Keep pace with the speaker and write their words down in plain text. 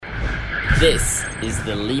This is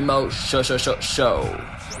the Limo Show. This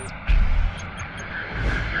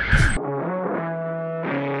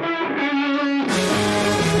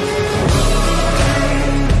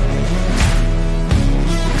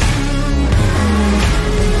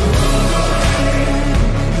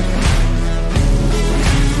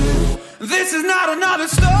is not another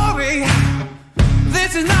story.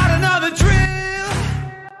 This is not another drill.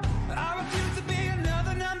 I refuse to be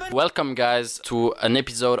another number. Welcome, guys, to an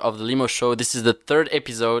episode of the Limo Show. This is the third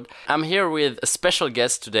episode. I'm here with a special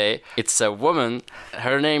guest today. It's a woman.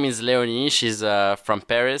 Her name is Leonie. She's from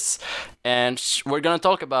Paris. And we're going to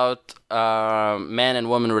talk about man and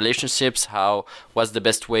woman relationships, what's the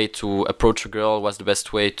best way to approach a girl, what's the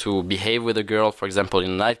best way to behave with a girl, for example,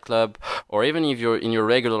 in a nightclub, or even if you're in your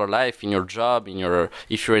regular life, in your job,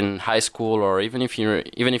 if you're in high school, or even if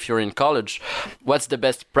you're in college, what's the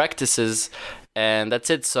best practices. And that's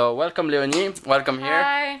it. So welcome, Leonie. Welcome here.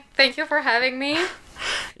 Hi. Thank you for having me.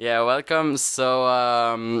 Yeah, welcome. So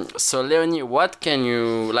Leonie, what can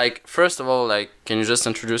you, first of all, can you just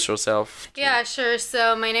introduce yourself? Yeah, sure.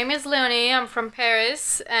 So my name is Leonie. I'm from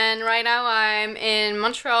Paris. And right now I'm in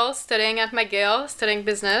Montreal studying at Mc.Gill, studying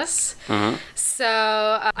business. Mm-hmm. So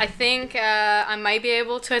I think I might be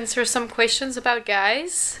able to answer some questions about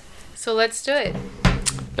guys. So let's do it.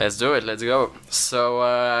 Let's do it. Let's go. So,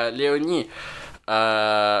 Leonie,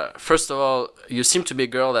 first of all, you seem to be a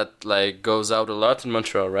girl that goes out a lot in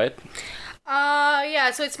Montreal, right?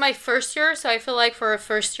 Yeah, so it's my first year, so I feel like for a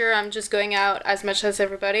first year I'm just going out as much as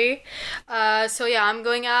everybody. So yeah, I'm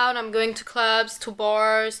going out, I'm going to clubs, to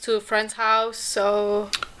bars, to a friend's house, so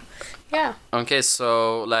yeah. Okay,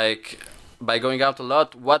 so by going out a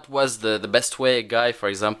lot, what was the best way a guy, for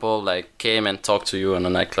example, came and talked to you in a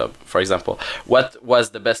nightclub, for example? What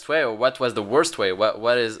was the best way, or what was the worst way?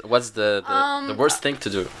 What's the worst thing to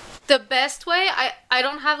do? The best way, I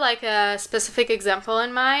don't have a specific example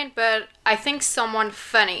in mind, but I think someone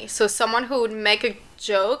funny. So someone who would make a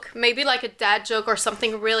joke, maybe a dad joke or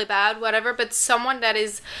something really bad, whatever, but someone that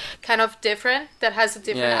is kind of different, that has a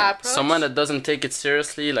different approach. Someone that doesn't take it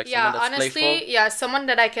seriously, someone that's honestly, playful. Yeah, someone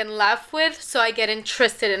that I can laugh with, so I get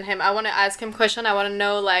interested in him. I want to ask him questions. I want to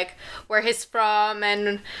know where he's from,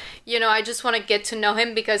 and I just want to get to know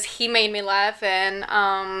him because he made me laugh, and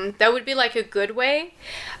that would be a good way.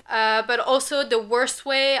 But also the worst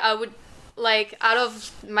way, I would out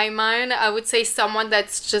of my mind, I would say someone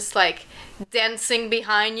that's just dancing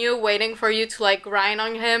behind you, waiting for you to grind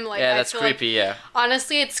on him. Yeah, that's creepy. Yeah.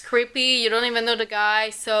 Honestly, it's creepy. You don't even know the guy,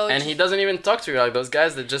 so. And he doesn't even talk to you. Those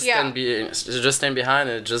guys that just stand behind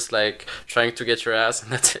and just trying to get your ass,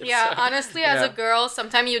 and that's it. Yeah, so, honestly, as a girl,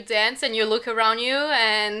 sometimes you dance and you look around you,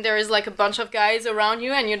 and there is a bunch of guys around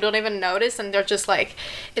you, and you don't even notice, and they're just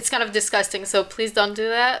it's kind of disgusting. So please don't do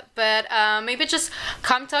that. But maybe just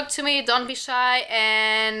come talk to me. Don't be shy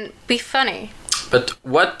and be funny. But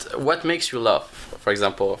what makes you laugh, for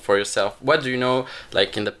example, for yourself? What do you know,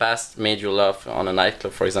 in the past, made you laugh on a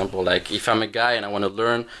nightclub, for example? If I'm a guy and I want to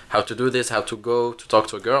learn how to do this, how to go to talk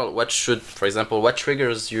to a girl, what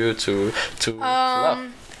triggers you to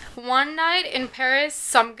laugh? One night in Paris,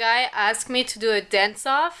 some guy asked me to do a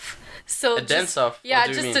dance-off. So a dance-off? Yeah, what do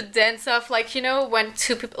you just mean? a dance-off. When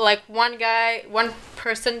two people, one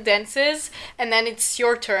person dances, and then it's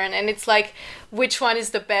your turn, and it's which one is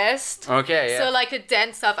the best. Okay, yeah. So a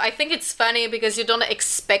dance-off. I think it's funny because you don't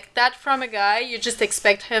expect that from a guy. You just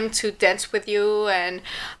expect him to dance with you and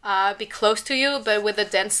be close to you. But with a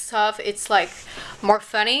dance-off, it's more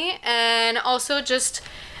funny. And also just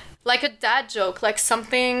a dad joke,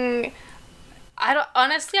 something... I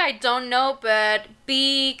don't know, but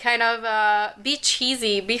be kind of, be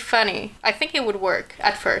cheesy, be funny. I think it would work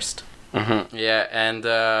at first. Mm-hmm. Yeah, and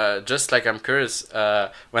just I'm curious,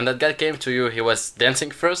 when that guy came to you, he was dancing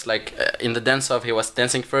first, in the dance-off, he was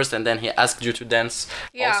dancing first, and then he asked you to dance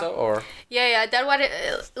also, or? Yeah, that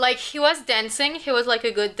what he was dancing, he was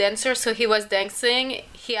a good dancer, so he was dancing,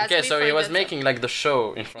 he asked me Okay, so for he a was dance-off. making the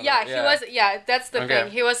show in front Yeah, of he was, that's the Okay.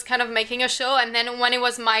 thing, he was kind of making a show, and then when it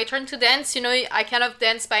was my turn to dance, I kind of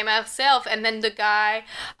danced by myself, and then the guy,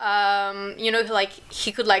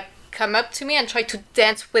 he could come up to me and try to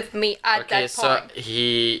dance with me at that point.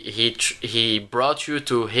 Okay, so he brought you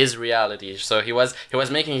to his reality. So he was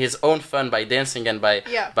making his own fun by dancing and by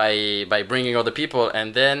bringing other people,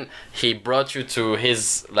 and then he brought you to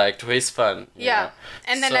his fun. Yeah,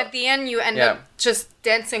 and then at the end you end up just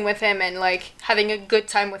dancing with him and having a good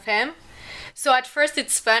time with him. So at first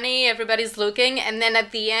it's funny, everybody's looking, and then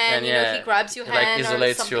at the end, he grabs your hand,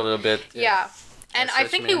 isolates you a little bit. Yeah, and I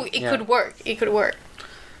think it could work. It could work.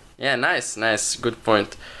 Yeah, nice, good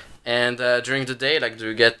point. And during the day, like, do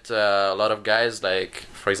you get a lot of guys, like,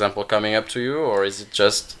 for example, coming up to you, or is it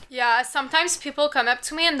just... Yeah, sometimes people come up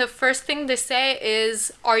to me and the first thing they say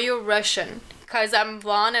is, "Are you Russian?" Because I'm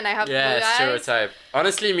blonde and I have blue eyes. Stereotype.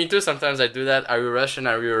 Honestly, me too. Sometimes I do that. Are you Russian?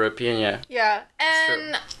 Are you European? Yeah. Yeah,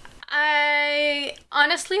 and I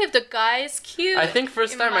honestly, if the guy is cute, I think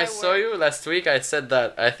first time I saw you last week, I said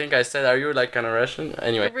that. I think I said, "Are you like kind of Russian?"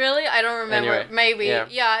 Anyway. Really, I don't remember. Anyway, maybe.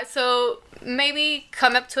 Yeah. So maybe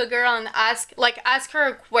come up to a girl and ask her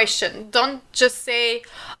a question. Don't just say,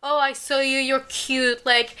 "Oh, I saw you. You're cute."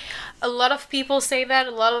 Like, a lot of people say that.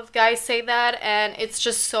 A lot of guys say that, and it's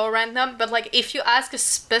just so random. But like, if you ask a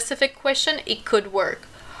specific question, it could work.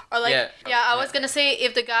 Or like, I was gonna say,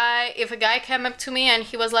 if a guy came up to me and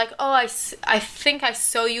he was like, "Oh, I think I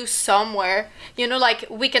saw you somewhere," you know, like,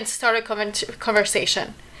 we can start a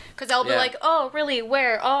conversation. Because I'll be like, "Oh, really?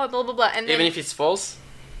 Where? Oh, blah, blah, blah." And then, even if it's false?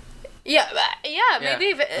 Yeah,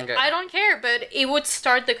 maybe. Okay. I don't care, but it would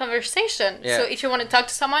start the conversation. Yeah. So if you want to talk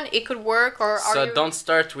to someone, it could work. Or don't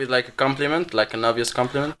start with like a compliment, like an obvious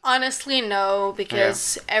compliment? Honestly, no,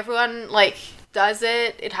 because everyone, like, does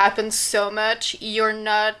it. It happens so much.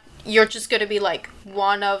 You're just gonna be like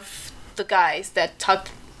one of the guys that talk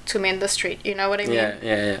to me in the street. You know what I mean?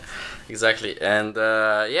 Yeah. Exactly. And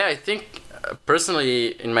I think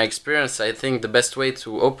personally, in my experience, I think the best way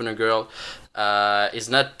to open a girl is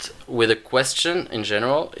not with a question in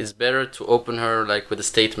general. It's better to open her like with a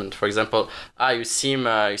statement. For example, you seem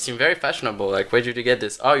very fashionable. Like, where did you get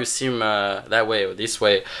this? Oh, you seem that way or this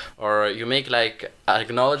way. Or you make like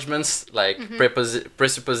acknowledgements, like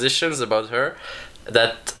presuppositions about her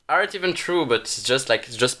that aren't even true, but it's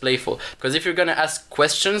just playful. Because if you're gonna ask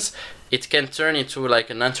questions, it can turn into like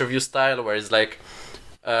an interview style where it's like,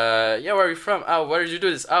 where are you from? Oh, where did you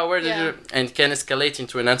do this? Oh, where did you... And it can escalate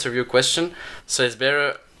into an interview question. So it's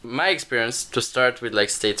better, my experience, to start with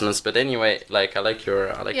like statements. But anyway, like, I like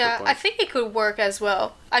your point. I think it could work as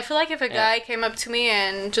well. I feel like if a guy came up to me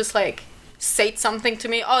and just like said something to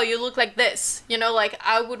me, "Oh, you look like this," you know, like,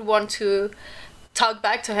 I would want to talk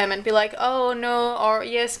back to him and be like, "Oh, no," or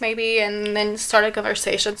 "Yes, maybe," and then start a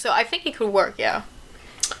conversation. So I think it could work.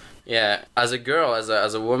 Yeah, as a girl, as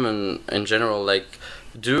a woman in general, like,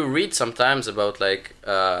 do you read sometimes about like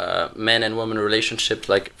men and women relationships,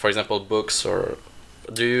 like, for example, books, or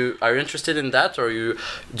are you interested in that, or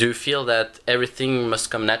do you feel that everything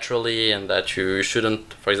must come naturally and that you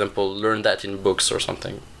shouldn't, for example, learn that in books or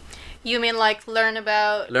something? You mean like learn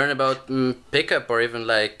about pickup, or even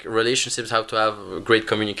like relationships, how to have great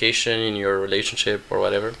communication in your relationship or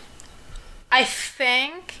whatever? I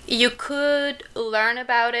think you could learn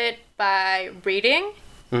about it by reading.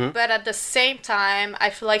 But at the same time, I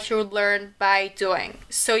feel like you learn by doing.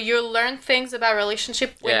 So you learn things about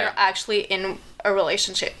relationship when you're actually in a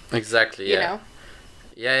relationship. Exactly, You know?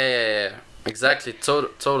 Yeah. Exactly,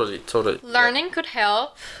 totally. Learning could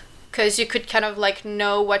help, because you could kind of like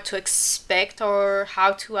know what to expect or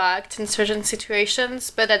how to act in certain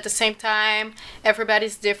situations. But at the same time,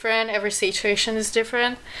 everybody's different. Every situation is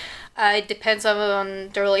different. It depends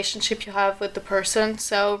on the relationship you have with the person.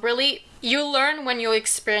 So really, you learn when you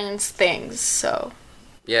experience things. So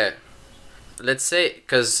yeah, let's say,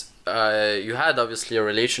 because you had obviously a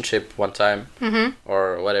relationship one time,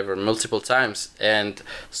 or whatever, multiple times, and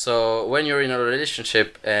so when you're in a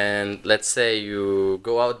relationship and let's say you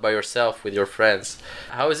go out by yourself with your friends,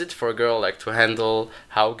 how is it for a girl like to handle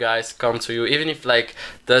how guys come to you, even if like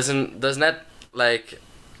doesn't like...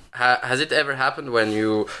 Has it ever happened when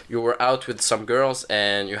you were out with some girls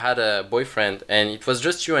and you had a boyfriend and it was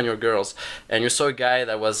just you and your girls, and you saw a guy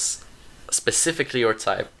that was specifically your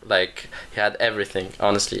type, like he had everything,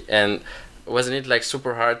 honestly, and wasn't it like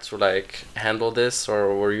super hard to like handle this,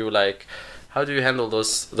 or were you like, how do you handle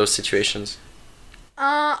those situations?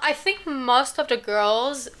 I think most of the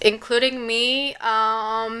girls, including me,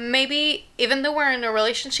 maybe even though we're in a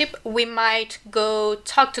relationship, we might go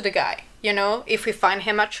talk to the guy. You know, if we find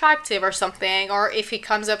him attractive or something, or if he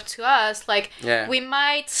comes up to us, like, we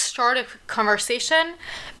might start a conversation.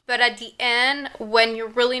 But at the end, when you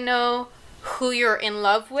really know who you're in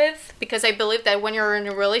love with, because I believe that when you're in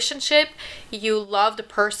a relationship, you love the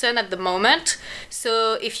person at the moment.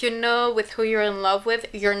 So if you know with who you're in love with,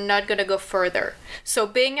 you're not gonna go further. So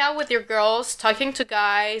being out with your girls, talking to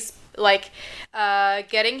guys, like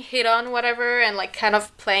getting hit on, whatever, and like kind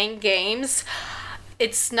of playing games,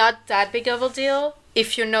 it's not that big of a deal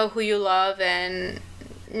if you know who you love, and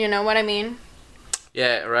you know what I mean?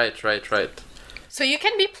 Yeah, right. So you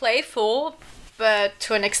can be playful, but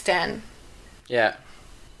to an extent. Yeah.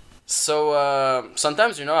 So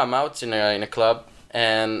sometimes, I'm out in a club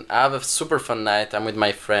and I have a super fun night. I'm with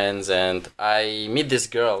my friends, and I meet this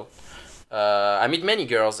girl. I meet many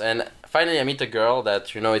girls, and finally I meet a girl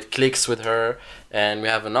that, you know, it clicks with her, and we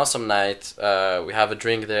have an awesome night. We have a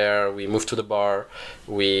drink there. We move to the bar.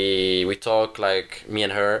 We talk, like me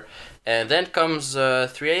and her, and then comes 3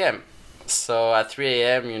 a.m. So at 3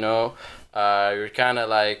 a.m., you know, you're kind of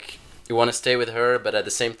like, you want to stay with her, but at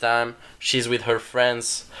the same time she's with her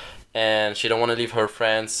friends, and she don't want to leave her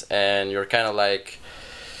friends, and you're kind of like,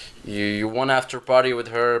 you want after party with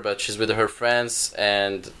her, but she's with her friends,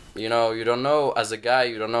 and you know, you don't know, as a guy,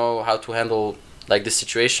 you don't know how to handle like this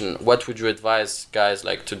situation. What would you advise guys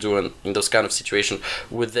like to do in those kind of situations?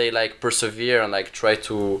 Would they like persevere and like try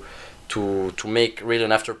to make really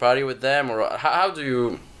an after party with them, or how do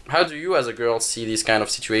you as a girl see these kind of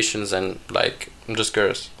situations? And like, I'm just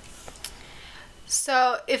curious.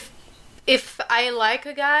 So if I like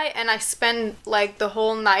a guy and I spend like the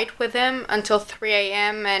whole night with him until 3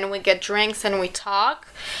 a.m. and we get drinks and we talk,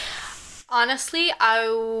 honestly, I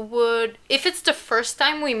would, if it's the first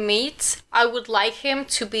time we meet, I would like him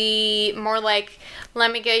to be more like,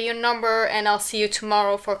 let me get your number and I'll see you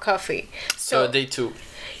tomorrow for coffee. So day 2.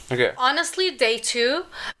 Okay. Honestly, day 2.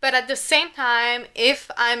 But at the same time, if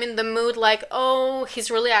I'm in the mood like, oh, he's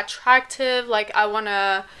really attractive, like I want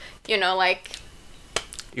to, you know, like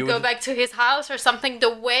go back to his house or something, the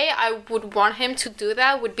way I would want him to do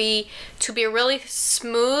that would be to be really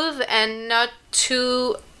smooth and not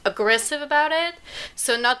too aggressive about it.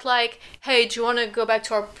 So not like, hey, do you want to go back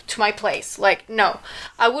to my place? Like, no.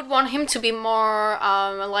 I would want him to be more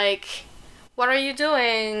like, what are you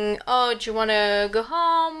doing? Oh, do you want to go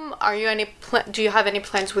home? Do you have any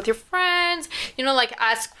plans with your friends? You know, like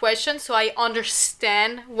ask questions so I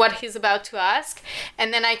understand what he's about to ask.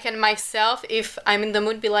 And then I can myself, if I'm in the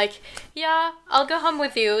mood, be like, yeah, I'll go home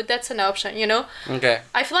with you. That's an option, you know? Okay.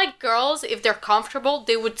 I feel like girls, if they're comfortable,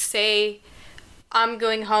 they would say, I'm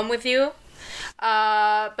going home with you.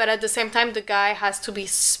 But at the same time, the guy has to be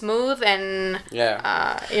smooth and,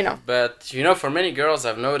 you know. But, you know, for many girls,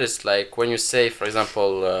 I've noticed, like, when you say, for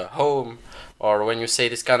example, home, or when you say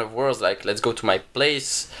this kind of words, like, let's go to my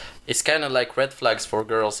place, it's kind of like red flags for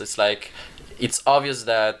girls. It's like, it's obvious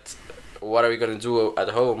that what are we going to do at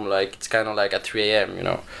home? Like, it's kind of like at 3 a.m., you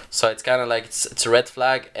know. So it's kind of like, it's a red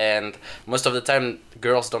flag, and most of the time,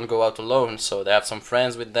 girls don't go out alone, so they have some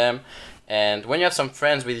friends with them. And when you have some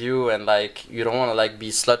friends with you and like you don't want to like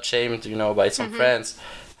be slut shamed, you know, by some friends,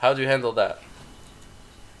 how do you handle that?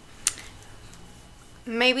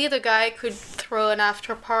 Maybe the guy could throw an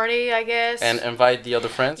after party, I guess. And invite the other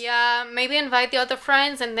friends? Yeah, maybe invite the other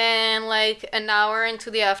friends, and then like an hour into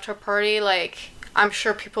the after party, like I'm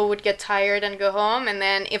sure people would get tired and go home, and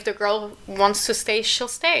then if the girl wants to stay, she'll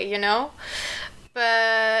stay, you know?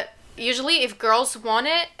 But usually if girls want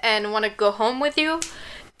it and want to go home with you,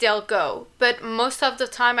 they'll go. But most of the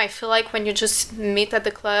time, I feel like when you just meet at the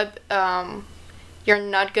club, you're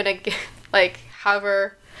not gonna like have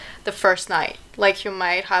her the first night. Like you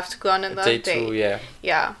might have to go on another date. Day 2, yeah.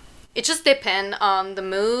 Yeah, it just depends on the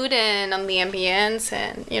mood and on the ambience,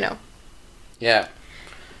 and you know. Yeah.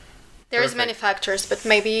 There's many factors, but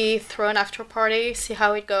maybe throw an after party, see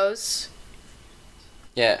how it goes.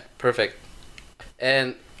 Yeah, perfect.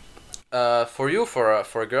 And for you, for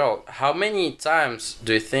a girl, how many times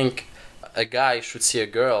do you think a guy should see a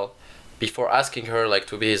girl before asking her like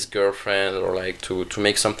to be his girlfriend, or like to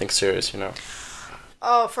make something serious, you know?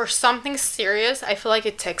 Oh, for something serious, I feel like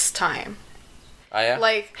it takes time. Ah, yeah?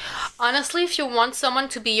 Like, honestly, if you want someone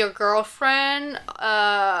to be your girlfriend,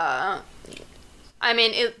 I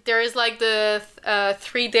mean, there is like the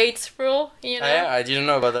 3 dates rule, you know? Yeah, I didn't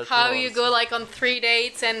know about that. How you go like on 3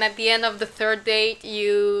 dates, and at the end of the 3rd date,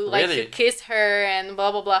 you like Really? you kiss her and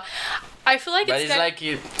blah blah blah. I feel like But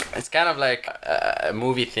it's kind of like a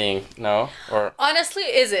movie thing, no? Or honestly,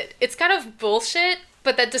 is it? It's kind of bullshit.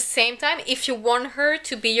 But at the same time, if you want her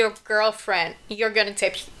to be your girlfriend, you're gonna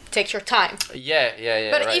take your time. Yeah.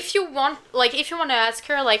 But right. if you want to ask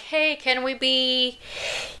her, like, hey, can we be,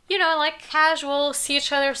 you know, like casual, see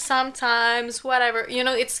each other sometimes, whatever, you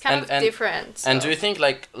know, it's kind of different. So. And do you think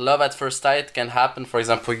like love at first sight can happen? For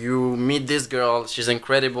example, you meet this girl, she's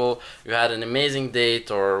incredible, you had an amazing date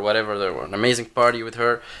or whatever, there were an amazing party with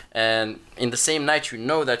her, and in the same night you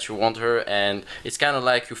know that you want her, and it's kind of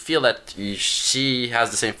like you feel that she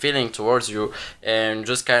has the same feeling towards you, and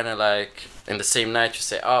just kind of like in the same night you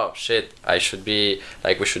say, oh shit, we should be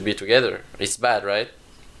together. It's bad, right?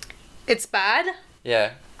 It's bad?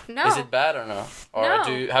 Yeah. No. Is it bad or no? Or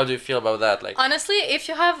no. How do you feel about that? Like, honestly, if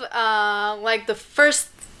you have like the first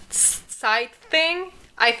sight thing,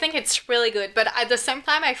 I think it's really good. But at the same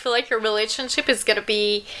time, I feel like your relationship is gonna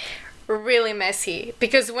be really messy,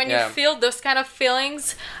 because when Yeah. you feel those kind of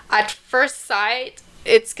feelings at first sight,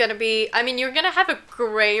 it's gonna be, I mean, you're gonna have a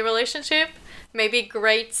great relationship, maybe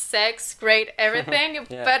great sex, great everything,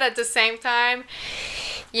 Yeah. but at the same time,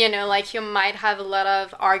 you know, like you might have a lot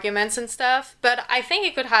of arguments and stuff. But I think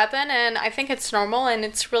it could happen, and I think it's normal, and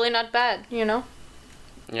it's really not bad, you know?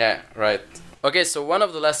 Yeah, right. Okay, so one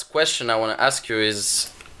of the last question I want to ask you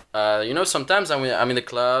is, you know, sometimes I'm in the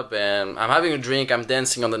club and I'm having a drink, I'm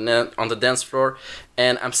dancing on the dance floor,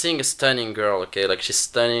 and I'm seeing a stunning girl. Okay, like she's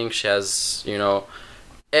stunning. She has, you know,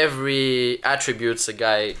 every attributes a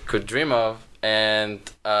guy could dream of, and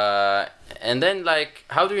then like,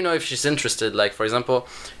 how do you know if she's interested? Like, for example,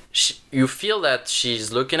 you feel that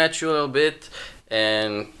she's looking at you a little bit,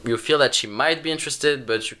 and you feel that she might be interested,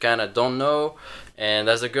 but you kind of don't know. And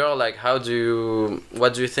as a girl, like, what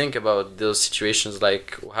do you think about those situations?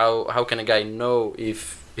 Like, how can a guy know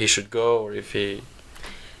if he should go or if he...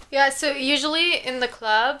 Yeah, so usually in the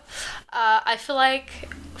club, I feel like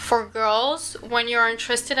for girls, when you're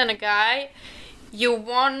interested in a guy, you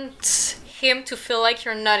want him to feel like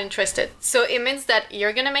you're not interested. So it means that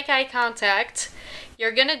you're gonna make eye contact,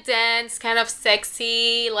 you're gonna dance kind of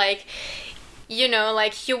sexy, like, you know,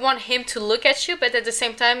 like you want him to look at you, but at the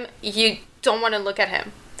same time, you don't want to look at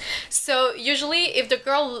him. So usually if the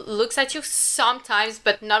girl looks at you sometimes,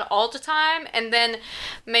 but not all the time, and then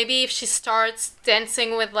maybe if she starts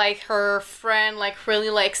dancing with like her friend, like really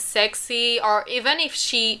like sexy, or even if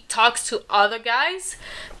she talks to other guys,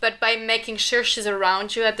 but by making sure she's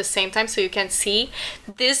around you at the same time so you can see,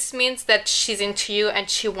 this means that she's into you and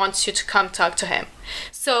she wants you to come talk to him.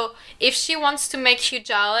 So if she wants to make you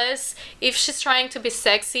jealous, if she's trying to be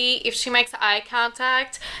sexy, if she makes eye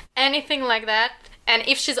contact, anything like that, and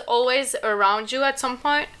if she's always around you at some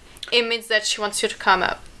point, it means that she wants you to come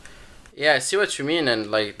up. Yeah, I see what you mean, and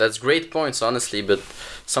like, that's great points, honestly. But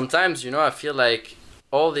sometimes, you know, I feel like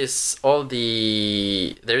there's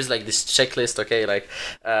like this checklist. Okay, like,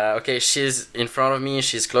 okay, she's in front of me,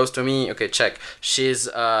 she's close to me. Okay, check. She's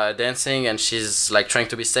dancing and she's like trying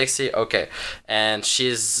to be sexy. Okay, and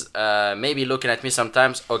she's maybe looking at me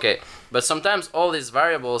sometimes. Okay, but sometimes all these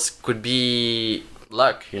variables could be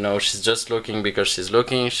luck, you know. She's just looking because she's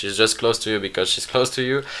looking, she's just close to you because she's close to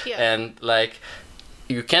you. Yeah. And like,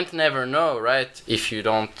 you can't never know, right, if you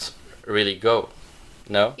don't really go.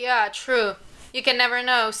 No? Yeah, true. You can never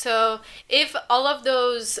know. So if all of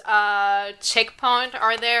those checkpoints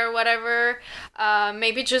are there, whatever,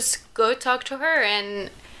 maybe just go talk to her, and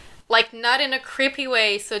like, not in a creepy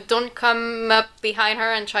way, so don't come up behind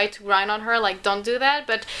her and try to grind on her, like, don't do that,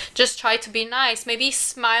 but just try to be nice. Maybe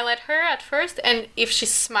smile at her at first, and if she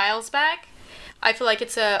smiles back, I feel like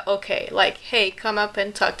it's okay, like, hey, come up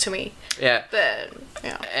and talk to me. Yeah. But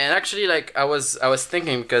yeah. And actually, like, I was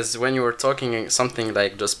thinking, because when you were talking, something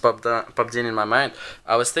like just popped in my mind.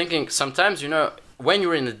 I was thinking, sometimes, you know, when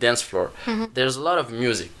you're in the dance floor, there's a lot of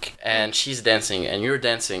music, and she's dancing and you're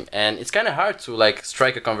dancing, and it's kind of hard to like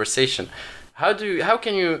strike a conversation. How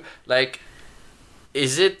can you, like,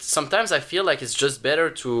 is it, sometimes I feel like it's just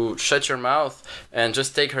better to shut your mouth and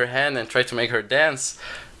just take her hand and try to make her dance,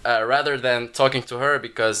 rather than talking to her,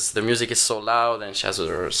 because the music is so loud and she has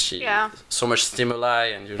so much stimuli,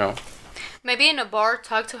 and you know. Maybe in a bar,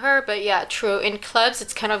 talk to her, but yeah, true. In clubs,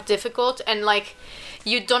 it's kind of difficult, and like,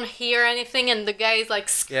 you don't hear anything, and the guy is like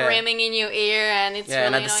screaming in your ear, and it's really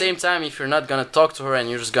and at the annoying. same time, if you're not gonna talk to her and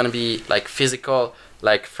you're just gonna be like physical,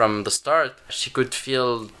 like from the start, she could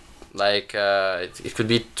feel like it could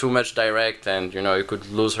be too much direct, and you know, you could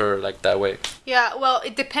lose her like that way. Yeah, well,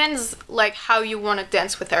 it depends like how you want to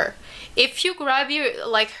dance with her. If you grab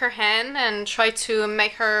like her hand and try to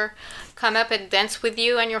make her come up and dance with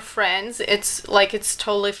you and your friends, it's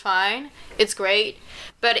totally fine. It's great.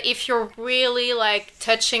 But if you're really like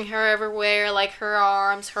touching her everywhere, like her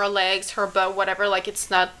arms, her legs, her butt, whatever, like,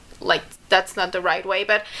 it's not, like, that's not the right way.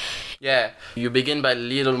 But yeah, you begin by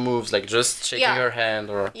little moves, like just shaking her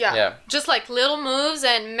hand, or just like little moves,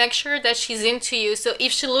 and make sure that she's into you. So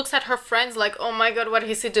if she looks at her friends like, oh my god, what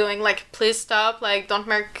is he doing, like, please stop, like, don't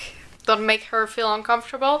make her feel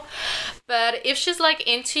uncomfortable. But if she's like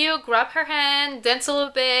into you, grab her hand, dance a little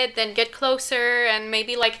bit, then get closer, and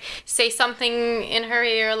maybe like say something in her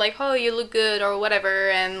ear, like, oh, you look good, or whatever,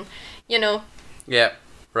 and you know. Yeah,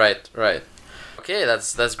 right. Okay,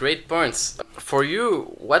 that's great points. For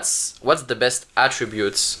you, what's the best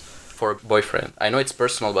attributes for a boyfriend? I know it's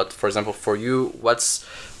personal, but for example, for you,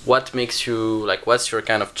 what makes you, like, what's your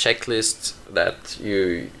kind of checklist that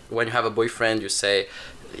you, when you have a boyfriend, you say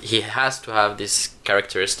he has to have these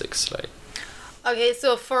characteristics, like? Okay,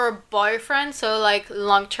 so for a boyfriend, so like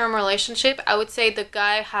long-term relationship, I would say the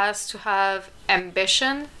guy has to have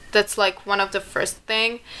ambition. That's like one of the first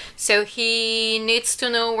thing. So he needs to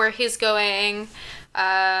know where he's going,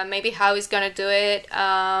 maybe how he's gonna do it.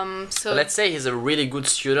 So Let's say he's a really good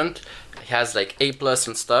student, he has like A plus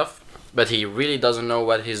and stuff, but he really doesn't know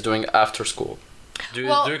what he's doing after school. Do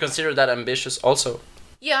you consider that ambitious also?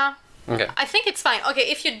 Yeah. Okay. I think it's fine. Okay,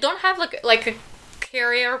 if you don't have like a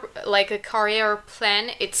career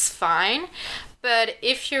plan, it's fine. But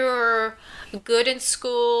if you're good in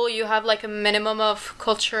school, you have like a minimum of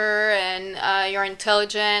culture, and you're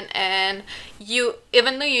intelligent, and you,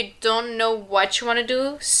 even though you don't know what you want to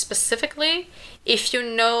do specifically, if you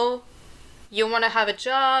know you want to have a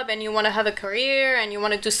job and you want to have a career and you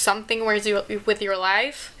want to do something with your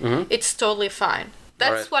life, it's totally fine.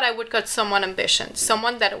 That's what I would call someone ambitious.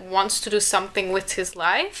 Someone that wants to do something with his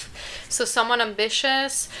life. So someone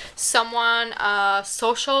ambitious, someone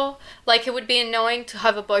social. Like, it would be annoying to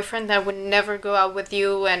have a boyfriend that would never go out with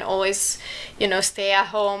you and always, stay at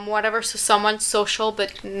home, whatever. So someone social,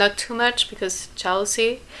 but not too much because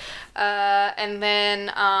jealousy. And then,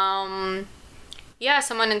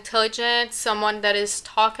 someone intelligent, someone that is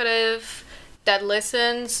talkative, that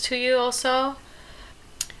listens to you also.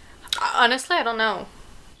 Honestly, I don't know.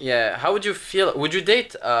 Yeah, how would you feel? Would you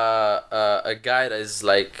date a guy that is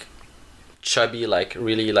like chubby, like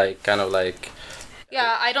really like kind of like?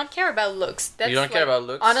 Yeah, I don't care about looks. You don't care about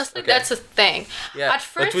looks? Honestly, Okay. that's a thing. Yeah, At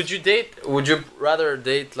first, but would you rather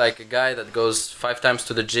date like a guy that goes 5 times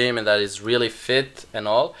to the gym and that is really fit and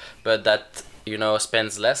all, but that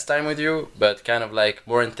spends less time with you, but kind of like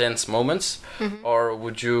more intense moments? Or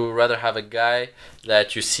would you rather have a guy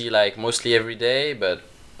that you see like mostly every day, but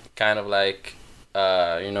kind of like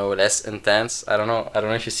less intense? I don't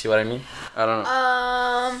know if you see what I mean. I don't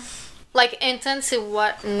know. Like intense in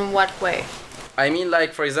what way? I mean,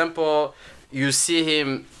 like, for example, you see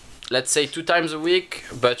him, let's say 2 times a week,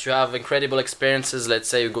 but you have incredible experiences. Let's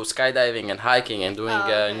say you go skydiving and hiking and doing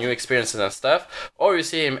new experiences and stuff. Or you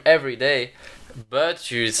see him every day, but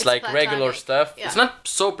it's like platonic. regular stuff. Yeah. It's not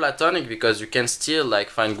so platonic because you can still like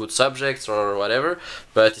find good subjects or whatever,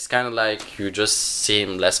 but it's kind of like you just see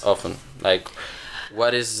him less often. Like,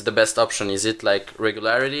 what is the best option? Is it like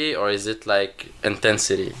regularity or is it like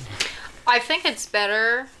intensity? I think it's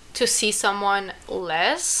better to see someone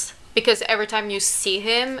less, because every time you see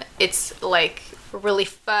him, it's like really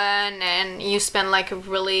fun and you spend like a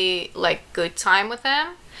really like good time with him.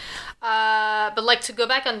 But like, to go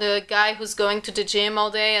back on the guy who's going to the gym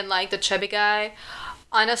all day and like the chubby guy,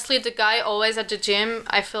 honestly, the guy always at the gym,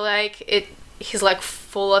 I feel like he's like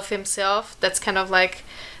full of himself. That's kind of like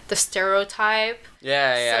the stereotype.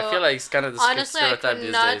 Yeah, So, I feel like it's kind of the honestly, stereotype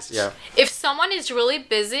these days. Yeah. If someone is really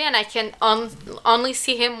busy and I can only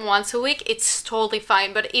see him once a week, it's totally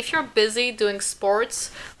fine. But if you're busy doing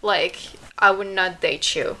sports, like, I would not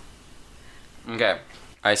date you. Okay,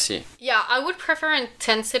 I see. Yeah, I would prefer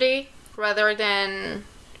intensity rather than,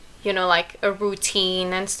 like a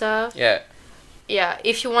routine and stuff. Yeah. Yeah,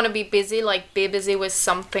 if you want to be busy, like, be busy with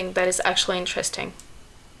something that is actually interesting.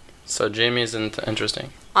 So gym isn't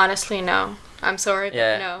interesting. Honestly, no. I'm sorry, but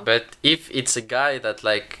Yeah, no. but if it's a guy that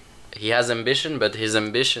like he has ambition, but his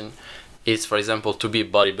ambition is, for example, to be a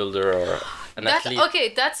bodybuilder or an athlete.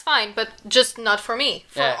 Okay, that's fine, but just not for me.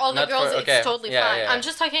 For all the not girls, okay. it's totally Yeah, fine. yeah. I'm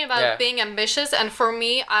just talking about Yeah. being ambitious, and for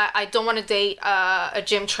me, I don't want to date a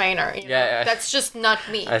gym trainer. You know? Yeah. That's just not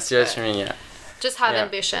me. I see what you mean. Yeah. Just have Yeah.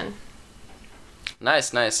 ambition.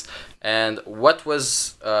 Nice. And what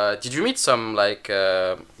was? Did you meet some like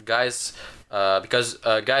guys? Because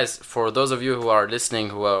guys, for those of you who are listening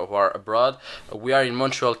who are abroad, we are in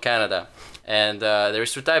Montreal, Canada, and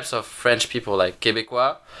there's 2 types of French people, like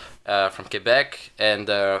Québécois from Quebec and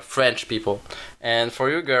French people. And for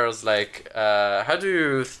you girls, like,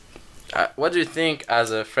 what do you think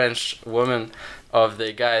as a French woman of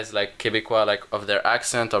the guys like Québécois, like of their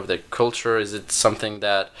accent, of their culture? Is it something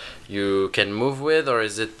that you can move with, or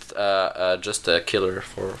is it just a killer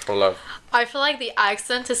for love? I feel like the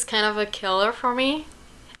accent is kind of a killer for me,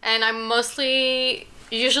 and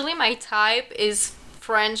usually my type is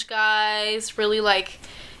French guys, really like,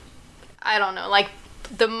 I don't know, like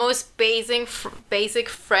the most basic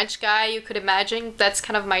French guy you could imagine. That's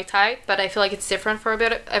kind of my type, but I feel like it's different for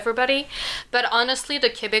everybody. But honestly, the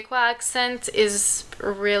Quebecois accent is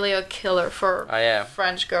really a killer for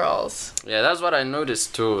French girls. Yeah, that's what I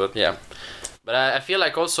noticed too. But yeah, but I feel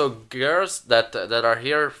like also girls that are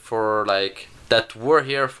here for like, that were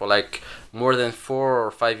here for like more than 4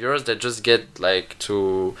 or 5 years, they just get like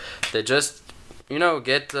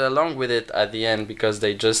get along with it at the end, because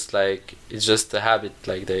they just like, it's just a habit.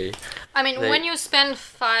 Like when you spend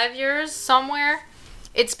 5 years somewhere,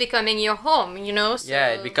 it's becoming your home, you know? So, yeah,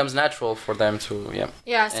 it becomes natural for them to, yeah.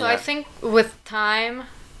 Yeah, so I think with time,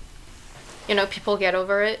 you know, people get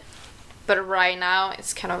over it. But right now,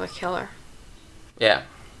 it's kind of a killer. Yeah.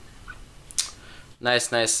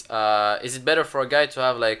 Nice. Is it better for a guy to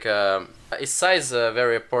have like is size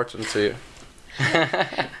very important to you?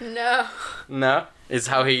 No. No? Is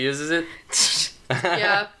how he uses it?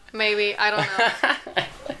 Yeah, maybe. I don't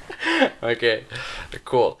know. Okay,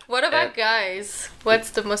 cool. What about guys?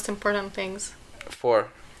 What's the most important things? For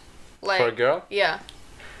a girl? Yeah.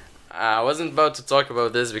 I wasn't about to talk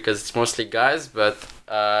about this because it's mostly guys, but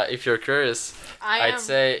if you're curious, I'd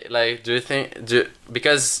say like,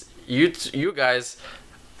 because you guys,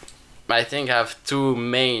 I think, have two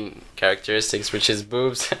main characteristics, which is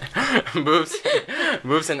boobs,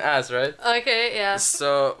 boobs and ass, right? Okay, yeah.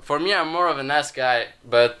 So for me, I'm more of an ass guy,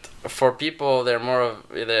 but for people, they're more of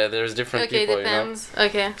there's different people, depends. you know.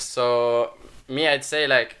 Okay. So me, I'd say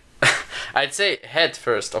like, I'd say head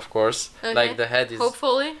first, of course. Okay. Like the head is.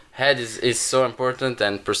 Hopefully. Head is so important,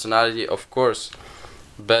 and personality, of course.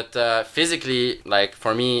 But physically, like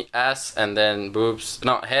for me, ass and then boobs.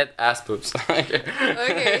 No, head, ass, boobs.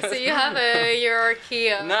 Okay, so you have a hierarchy.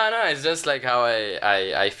 No, it's just like how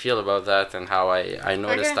I feel about that, and how I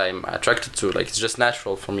noticed I'm attracted to. Like, it's just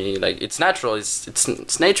natural for me. Like, it's natural.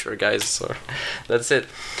 It's nature, guys. So that's it.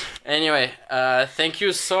 Anyway, thank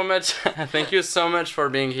you so much. Thank you so much for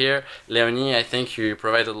being here, Leonie. I think you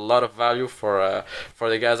provided a lot of value for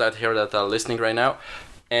the guys out here that are listening right now,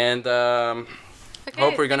 and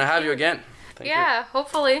hope we're gonna have you again. Thank you.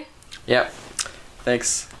 Hopefully. Yeah.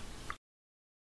 Thanks.